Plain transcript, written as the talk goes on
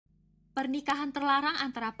Pernikahan terlarang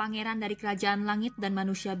antara pangeran dari kerajaan langit dan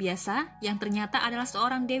manusia biasa yang ternyata adalah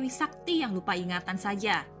seorang dewi sakti yang lupa ingatan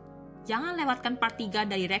saja. Jangan lewatkan part 3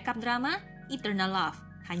 dari rekap drama Eternal Love,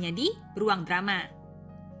 hanya di Ruang Drama.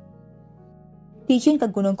 Tijun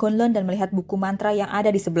ke Gunung Kunlun dan melihat buku mantra yang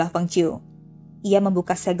ada di sebelah Feng Qiu. Ia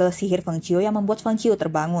membuka segel sihir Feng Qiu yang membuat Feng Qiu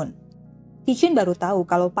terbangun. Tijun baru tahu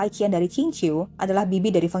kalau Bai Qian dari Qingqiu adalah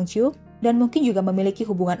bibi dari Feng Qiu dan mungkin juga memiliki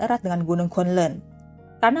hubungan erat dengan Gunung Kunlun.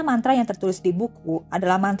 Karena mantra yang tertulis di buku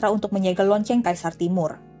adalah mantra untuk menyegel lonceng Kaisar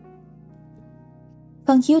Timur.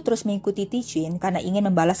 Feng Qiu terus mengikuti Tijun karena ingin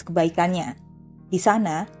membalas kebaikannya. Di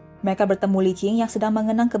sana, mereka bertemu Li Jing yang sedang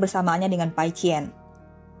mengenang kebersamaannya dengan Bai Qian.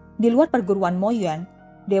 Di luar perguruan Mo Yuan,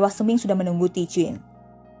 Dewa Seming sudah menunggu Tijun.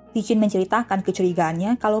 Tijun menceritakan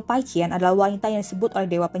kecurigaannya kalau Bai Qian adalah wanita yang disebut oleh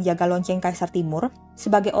Dewa Penjaga Lonceng Kaisar Timur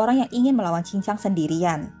sebagai orang yang ingin melawan cincang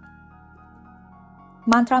sendirian.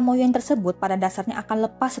 Mantra Mo Yuan tersebut pada dasarnya akan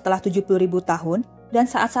lepas setelah 70.000 tahun dan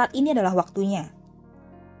saat-saat ini adalah waktunya.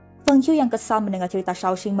 Feng Qiu yang kesal mendengar cerita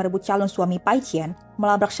Shaoxing merebut calon suami Bai Qian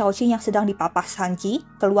melabrak Shaoxing yang sedang dipapah Sanqi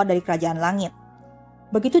keluar dari kerajaan langit.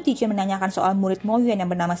 Begitu Tijun menanyakan soal murid Mo Yuan yang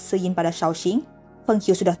bernama Seyin pada Shaoxing, Feng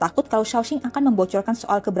Qiu sudah takut kalau Shaoxing akan membocorkan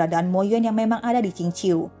soal keberadaan Mo Yuan yang memang ada di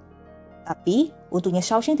Qingqiu. Tapi, untungnya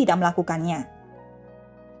Shaoxing tidak melakukannya.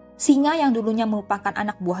 Singa yang dulunya merupakan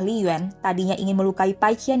anak buah Li Yuan tadinya ingin melukai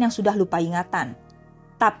Bai Qian yang sudah lupa ingatan.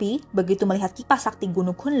 Tapi, begitu melihat kipas sakti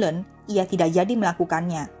Gunung Kunlun, ia tidak jadi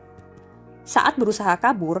melakukannya. Saat berusaha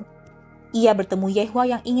kabur, ia bertemu Ye Hua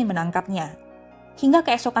yang ingin menangkapnya. Hingga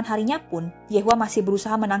keesokan harinya pun, Ye Hua masih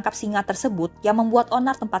berusaha menangkap singa tersebut yang membuat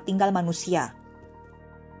onar tempat tinggal manusia.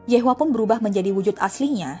 Ye Hua pun berubah menjadi wujud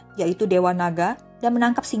aslinya, yaitu Dewa Naga, dan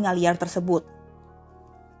menangkap singa liar tersebut.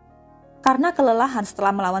 Karena kelelahan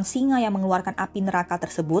setelah melawan singa yang mengeluarkan api neraka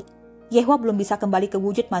tersebut, Ye Hua belum bisa kembali ke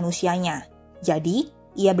wujud manusianya. Jadi,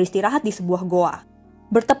 ia beristirahat di sebuah goa.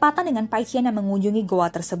 Bertepatan dengan Bai Qian yang mengunjungi goa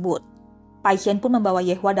tersebut. Bai Qian pun membawa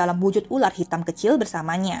Ye Hua dalam wujud ular hitam kecil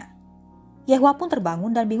bersamanya. Ye Hua pun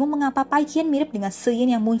terbangun dan bingung mengapa Bai Qian mirip dengan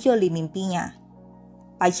Seyin yang muncul di mimpinya.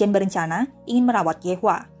 Bai Qian berencana ingin merawat Ye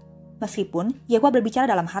Hua. Meskipun Ye Hua berbicara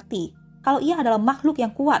dalam hati, kalau ia adalah makhluk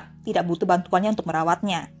yang kuat, tidak butuh bantuannya untuk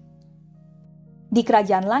merawatnya. Di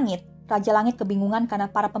kerajaan langit, Raja Langit kebingungan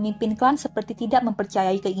karena para pemimpin klan seperti tidak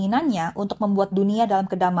mempercayai keinginannya untuk membuat dunia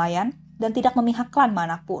dalam kedamaian dan tidak memihak klan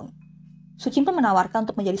manapun. Sucin pun menawarkan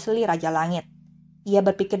untuk menjadi seli Raja Langit. Ia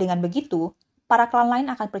berpikir dengan begitu, para klan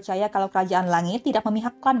lain akan percaya kalau kerajaan langit tidak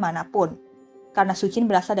memihak klan manapun. Karena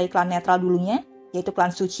Sucin berasal dari klan netral dulunya, yaitu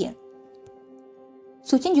klan Sucin.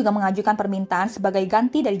 Sucin juga mengajukan permintaan sebagai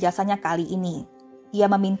ganti dari jasanya kali ini. Ia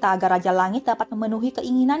meminta agar Raja Langit dapat memenuhi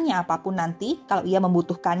keinginannya apapun nanti kalau ia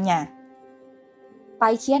membutuhkannya.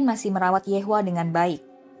 Bai Qian masih merawat Ye Hua dengan baik.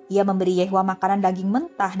 Ia memberi Ye Hua makanan daging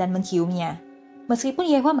mentah dan menciumnya. Meskipun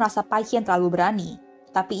Ye Hua merasa Bai Qian terlalu berani,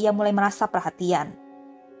 tapi ia mulai merasa perhatian.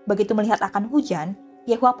 Begitu melihat akan hujan,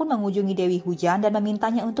 Ye Hua pun mengunjungi Dewi Hujan dan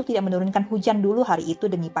memintanya untuk tidak menurunkan hujan dulu hari itu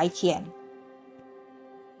demi Bai Qian.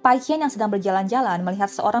 Bai Qian yang sedang berjalan-jalan melihat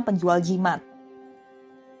seorang penjual jimat.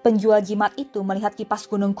 Penjual jimat itu melihat kipas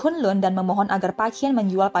Gunung Kunlun dan memohon agar Bai Qian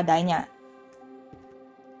menjual padanya.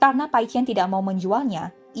 Karena Bai Qian tidak mau menjualnya,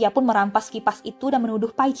 ia pun merampas kipas itu dan menuduh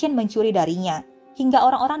Bai Qian mencuri darinya, hingga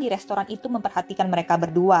orang-orang di restoran itu memperhatikan mereka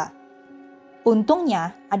berdua.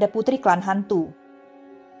 Untungnya, ada putri klan hantu.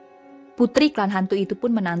 Putri klan hantu itu pun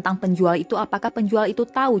menantang penjual itu apakah penjual itu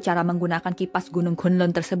tahu cara menggunakan kipas Gunung Kunlun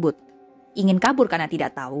tersebut. Ingin kabur karena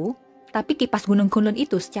tidak tahu, tapi kipas Gunung Kunlun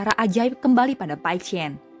itu secara ajaib kembali pada Bai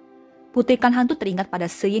Qian. Putri klan hantu teringat pada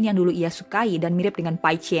Seyin yang dulu ia sukai dan mirip dengan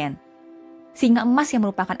Bai Qian. Singa emas yang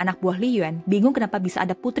merupakan anak buah Li Yuan bingung kenapa bisa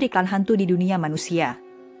ada putri klan hantu di dunia manusia.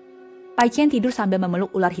 Bai Qian tidur sambil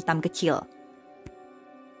memeluk ular hitam kecil.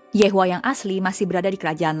 Ye Hua yang asli masih berada di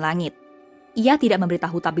kerajaan langit. Ia tidak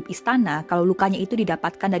memberitahu tabib istana kalau lukanya itu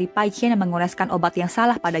didapatkan dari Bai Qian yang mengoreskan obat yang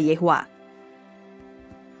salah pada Ye Hua.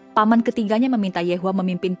 Paman ketiganya meminta Ye Hua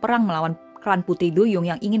memimpin perang melawan klan Putri Duyung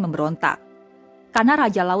yang ingin memberontak. Karena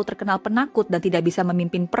Raja Laut terkenal penakut dan tidak bisa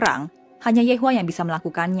memimpin perang, hanya Ye Hua yang bisa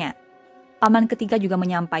melakukannya. Paman ketiga juga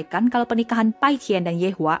menyampaikan kalau pernikahan Bai Qian dan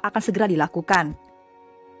Ye Hua akan segera dilakukan.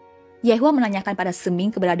 Ye Hua menanyakan pada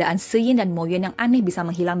Seming keberadaan Seyin dan Mo Yuan yang aneh bisa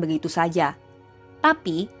menghilang begitu saja.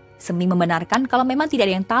 Tapi, Seming membenarkan kalau memang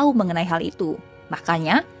tidak ada yang tahu mengenai hal itu.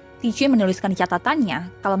 Makanya, Tijun menuliskan di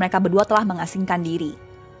catatannya kalau mereka berdua telah mengasingkan diri.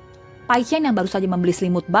 Bai Qian yang baru saja membeli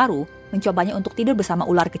selimut baru, mencobanya untuk tidur bersama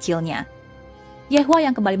ular kecilnya. Ye Hua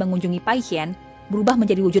yang kembali mengunjungi Bai Qian, berubah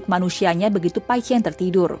menjadi wujud manusianya begitu Bai Qian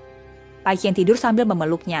tertidur. Bai Qian tidur sambil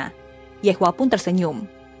memeluknya. Ye Hua pun tersenyum.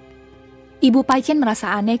 Ibu Bai Qian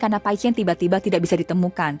merasa aneh karena Bai Qian tiba-tiba tidak bisa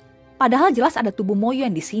ditemukan. Padahal jelas ada tubuh Mo Yuan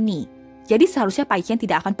di sini, jadi seharusnya Bai Qian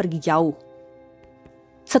tidak akan pergi jauh.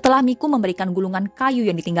 Setelah Miku memberikan gulungan kayu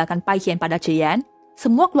yang ditinggalkan Bai Qian pada Qian,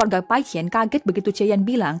 semua keluarga Bai Qian kaget begitu Qian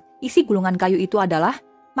bilang isi gulungan kayu itu adalah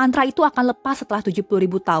mantra itu akan lepas setelah 70.000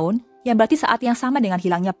 tahun, yang berarti saat yang sama dengan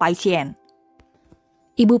hilangnya Bai Qian.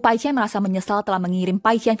 Ibu Bai Qian merasa menyesal telah mengirim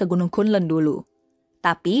Bai Qian ke Gunung Kunlun dulu.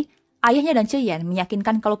 Tapi, ayahnya dan Qian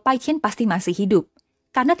meyakinkan kalau Bai Qian pasti masih hidup,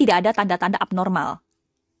 karena tidak ada tanda-tanda abnormal.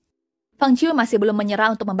 Feng Qiu masih belum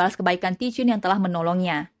menyerah untuk membalas kebaikan Tijun yang telah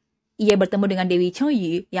menolongnya. Ia bertemu dengan Dewi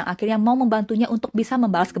Chengyu yang akhirnya mau membantunya untuk bisa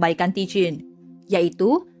membalas kebaikan Tijun,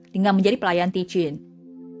 yaitu dengan menjadi pelayan Tijun.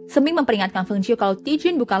 Semi memperingatkan Feng Qiu kalau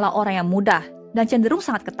Tijun bukanlah orang yang mudah dan cenderung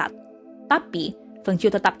sangat ketat. Tapi, Feng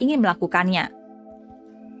Qiu tetap ingin melakukannya.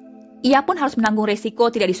 Ia pun harus menanggung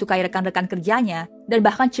resiko tidak disukai rekan-rekan kerjanya dan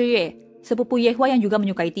bahkan Cheye, sepupu Ye Hua yang juga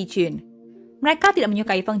menyukai Tijun. Mereka tidak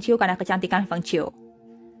menyukai Feng Qiu karena kecantikan Feng Qiu.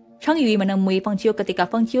 Cheng Yu menemui Feng Qiu ketika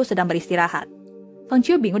Feng Qiu sedang beristirahat. Feng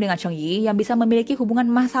Qiu bingung dengan Cheng Yu yang bisa memiliki hubungan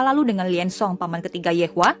masa lalu dengan Lian Song, paman ketiga Ye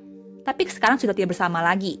Hua, tapi sekarang sudah tidak bersama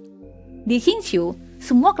lagi. Di Qingqiu,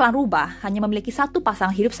 semua klan rubah hanya memiliki satu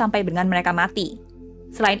pasangan hidup sampai dengan mereka mati.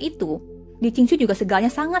 Selain itu, di Qingqiu juga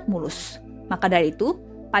segalanya sangat mulus. Maka dari itu,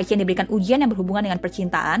 Bai Qian diberikan ujian yang berhubungan dengan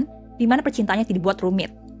percintaan, di mana percintaannya dibuat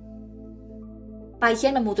rumit. Bai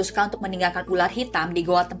Qian memutuskan untuk meninggalkan ular hitam di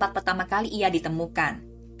goa tempat pertama kali ia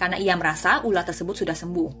ditemukan, karena ia merasa ular tersebut sudah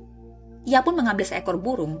sembuh. Ia pun mengambil seekor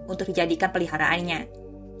burung untuk dijadikan peliharaannya.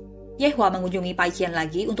 Ye Hua mengunjungi Bai Qian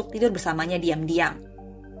lagi untuk tidur bersamanya diam-diam.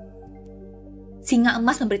 Singa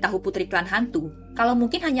emas memberitahu putri klan hantu kalau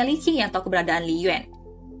mungkin hanya Li Qing yang tahu keberadaan Li Yuan,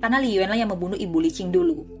 karena Li Yuan lah yang membunuh ibu Li Qing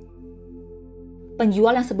dulu.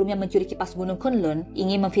 Penjual yang sebelumnya mencuri kipas gunung Kunlun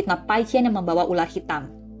ingin memfitnah Bai Qian yang membawa ular hitam.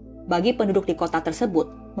 Bagi penduduk di kota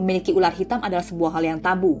tersebut, memiliki ular hitam adalah sebuah hal yang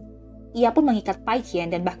tabu. Ia pun mengikat Bai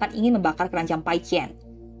Qian dan bahkan ingin membakar keranjang Bai Qian.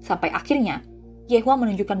 Sampai akhirnya, Ye Hua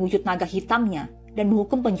menunjukkan wujud naga hitamnya dan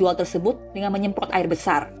menghukum penjual tersebut dengan menyemprot air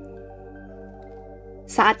besar.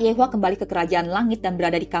 Saat Ye Hua kembali ke kerajaan langit dan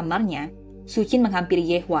berada di kamarnya, Su Qin menghampiri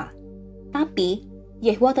Ye Hua. Tapi,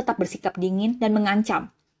 Ye Hua tetap bersikap dingin dan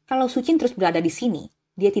mengancam kalau Su Qin terus berada di sini,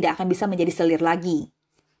 dia tidak akan bisa menjadi selir lagi.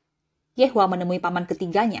 Ye Hua menemui paman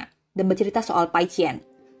ketiganya dan bercerita soal Bai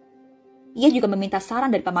Qian. Ia juga meminta saran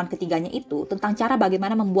dari paman ketiganya itu tentang cara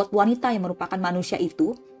bagaimana membuat wanita yang merupakan manusia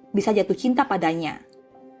itu bisa jatuh cinta padanya.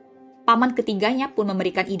 Paman ketiganya pun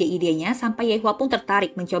memberikan ide-idenya sampai Ye Hua pun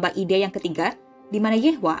tertarik mencoba ide yang ketiga, di mana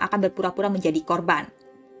Ye Hua akan berpura-pura menjadi korban.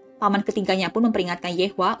 Paman ketiganya pun memperingatkan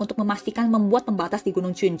Ye Hua untuk memastikan membuat pembatas di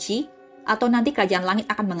Gunung Chunqi, atau nanti kerajaan langit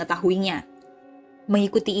akan mengetahuinya.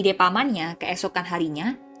 Mengikuti ide pamannya, keesokan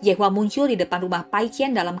harinya, Ye Hua muncul di depan rumah Bai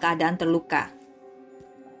Qian dalam keadaan terluka.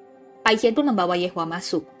 Bai Qian pun membawa Ye Hua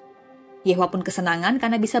masuk. Ye Hua pun kesenangan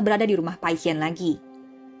karena bisa berada di rumah Bai Qian lagi.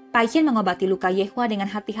 Bai Qian mengobati luka Ye Hua dengan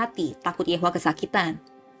hati-hati, takut Ye Hua kesakitan.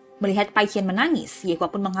 Melihat Bai Qian menangis, Ye Hua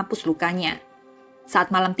pun menghapus lukanya. Saat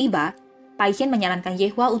malam tiba, Bai Qian menyarankan Ye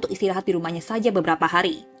Hua untuk istirahat di rumahnya saja beberapa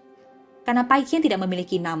hari. Karena Bai Qian tidak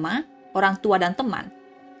memiliki nama, orang tua dan teman,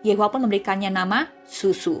 Ye Hua pun memberikannya nama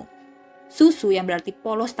Susu. Susu yang berarti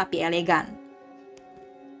polos tapi elegan.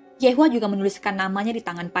 Ye Hua juga menuliskan namanya di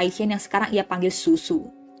tangan Bai Qian yang sekarang ia panggil Susu.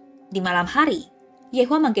 Di malam hari, Ye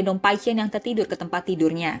Hua menggendong Bai Qian yang tertidur ke tempat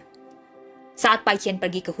tidurnya. Saat Bai Qian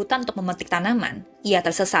pergi ke hutan untuk memetik tanaman, ia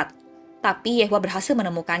tersesat. Tapi Ye Hua berhasil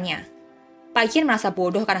menemukannya. Bai Qian merasa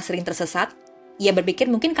bodoh karena sering tersesat. Ia berpikir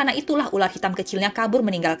mungkin karena itulah ular hitam kecilnya kabur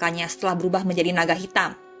meninggalkannya setelah berubah menjadi naga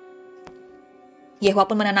hitam. Ye Hua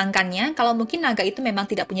pun menenangkannya kalau mungkin naga itu memang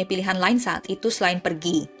tidak punya pilihan lain saat itu selain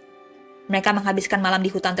pergi. Mereka menghabiskan malam di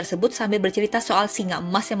hutan tersebut sambil bercerita soal singa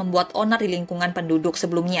emas yang membuat onar di lingkungan penduduk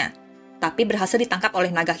sebelumnya, tapi berhasil ditangkap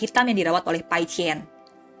oleh naga hitam yang dirawat oleh Bai Qian.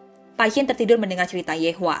 Bai Qian tertidur mendengar cerita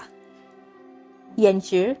Ye Hua.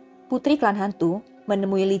 Yanchi, putri klan hantu,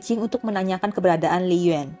 menemui Li Qing untuk menanyakan keberadaan Li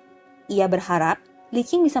Yuan. Ia berharap Li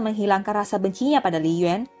Qing bisa menghilangkan rasa bencinya pada Li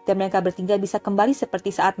Yuan dan mereka bertiga bisa kembali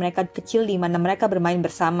seperti saat mereka kecil di mana mereka bermain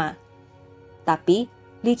bersama. Tapi,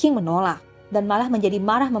 Li Qing menolak dan malah menjadi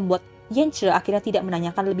marah membuat Yanchi akhirnya tidak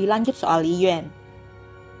menanyakan lebih lanjut soal Li Yuan.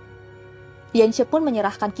 Yanchi pun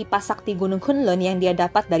menyerahkan kipas sakti Gunung Kunlun yang dia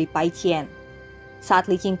dapat dari Bai Qian.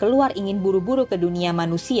 Saat Li Qing keluar ingin buru-buru ke dunia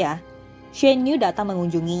manusia, Shen Yu datang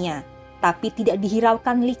mengunjunginya, tapi tidak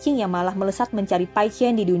dihiraukan Li Qing yang malah melesat mencari Bai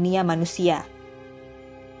Qian di dunia manusia.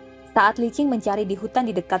 Saat Li Qing mencari di hutan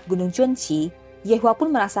di dekat Gunung Chunqi, Ye Hua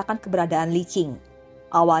pun merasakan keberadaan Li Qing.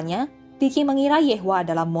 Awalnya, Li Qing mengira Ye Hua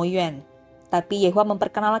adalah Mo Yuan, tapi Ye Hua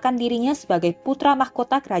memperkenalkan dirinya sebagai putra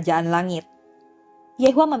mahkota kerajaan langit. Ye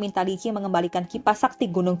Hua meminta Li Qing mengembalikan kipas sakti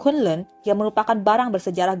Gunung Kunlun yang merupakan barang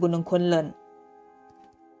bersejarah Gunung Kunlun.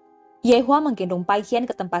 Ye Hua menggendong Bai Qian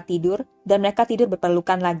ke tempat tidur dan mereka tidur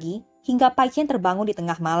berpelukan lagi hingga Bai Qian terbangun di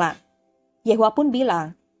tengah malam. Ye Hua pun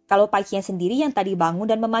bilang kalau Bai Qian sendiri yang tadi bangun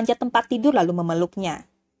dan memanjat tempat tidur lalu memeluknya.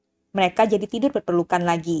 Mereka jadi tidur berpelukan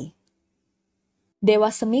lagi. Dewa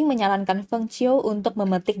Seming menyarankan Feng Qiu untuk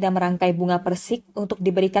memetik dan merangkai bunga persik untuk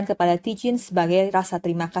diberikan kepada Tijin sebagai rasa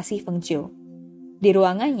terima kasih Feng Qiu. Di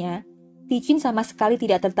ruangannya, Tijin sama sekali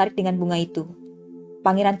tidak tertarik dengan bunga itu.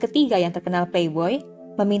 Pangeran ketiga yang terkenal playboy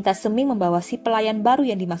meminta Seming membawa si pelayan baru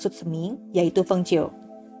yang dimaksud Seming, yaitu Feng Qiu.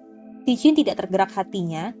 Tijin tidak tergerak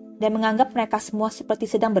hatinya dan menganggap mereka semua seperti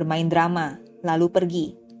sedang bermain drama, lalu pergi.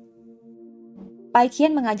 Bai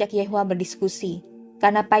Qian mengajak Ye Hua berdiskusi.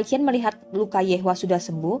 Karena Bai Qian melihat luka Ye Hua sudah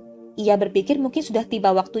sembuh, ia berpikir mungkin sudah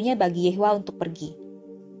tiba waktunya bagi Ye Hua untuk pergi.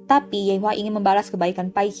 Tapi Ye Hua ingin membalas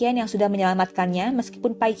kebaikan Bai Qian yang sudah menyelamatkannya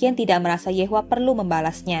meskipun Bai Qian tidak merasa Ye Hua perlu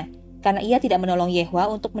membalasnya, karena ia tidak menolong Ye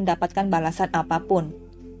Hua untuk mendapatkan balasan apapun.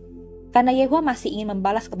 Karena Ye Hua masih ingin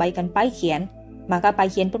membalas kebaikan Bai Qian, maka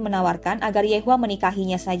Bai Qian pun menawarkan agar Ye Hua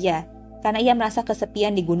menikahinya saja, karena ia merasa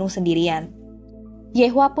kesepian di gunung sendirian.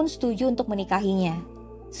 Ye Hua pun setuju untuk menikahinya.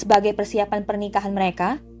 Sebagai persiapan pernikahan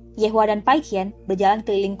mereka, Ye Hua dan Bai Qian berjalan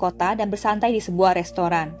keliling kota dan bersantai di sebuah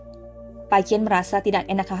restoran. Bai Qian merasa tidak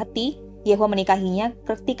enak hati Ye Hua menikahinya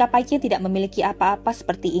ketika Bai Qian tidak memiliki apa-apa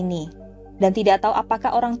seperti ini, dan tidak tahu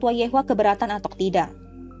apakah orang tua Ye Hua keberatan atau tidak.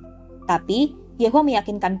 Tapi, Ye Hua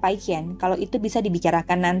meyakinkan Bai Qian kalau itu bisa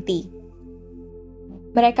dibicarakan nanti.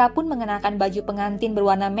 Mereka pun mengenakan baju pengantin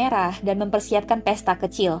berwarna merah dan mempersiapkan pesta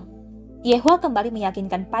kecil. Ye Hua kembali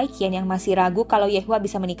meyakinkan Bai Qian yang masih ragu kalau Ye Hua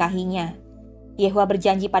bisa menikahinya. Ye Hua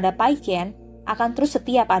berjanji pada Bai Qian akan terus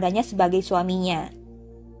setia padanya sebagai suaminya.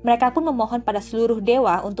 Mereka pun memohon pada seluruh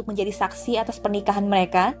dewa untuk menjadi saksi atas pernikahan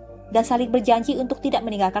mereka dan saling berjanji untuk tidak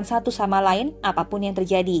meninggalkan satu sama lain apapun yang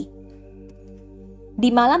terjadi. Di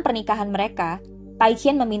malam pernikahan mereka, Bai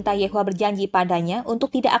Qian meminta Ye Hua berjanji padanya untuk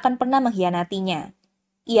tidak akan pernah mengkhianatinya.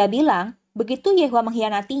 Ia bilang, begitu Ye Hua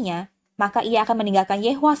mengkhianatinya, maka ia akan meninggalkan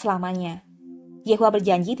Ye Hua selamanya. Ye Hua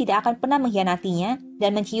berjanji tidak akan pernah mengkhianatinya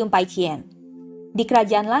dan mencium Bai Qian. Di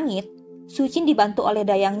Kerajaan Langit, Su Qin dibantu oleh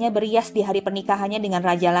dayangnya berias di hari pernikahannya dengan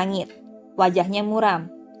Raja Langit. Wajahnya muram,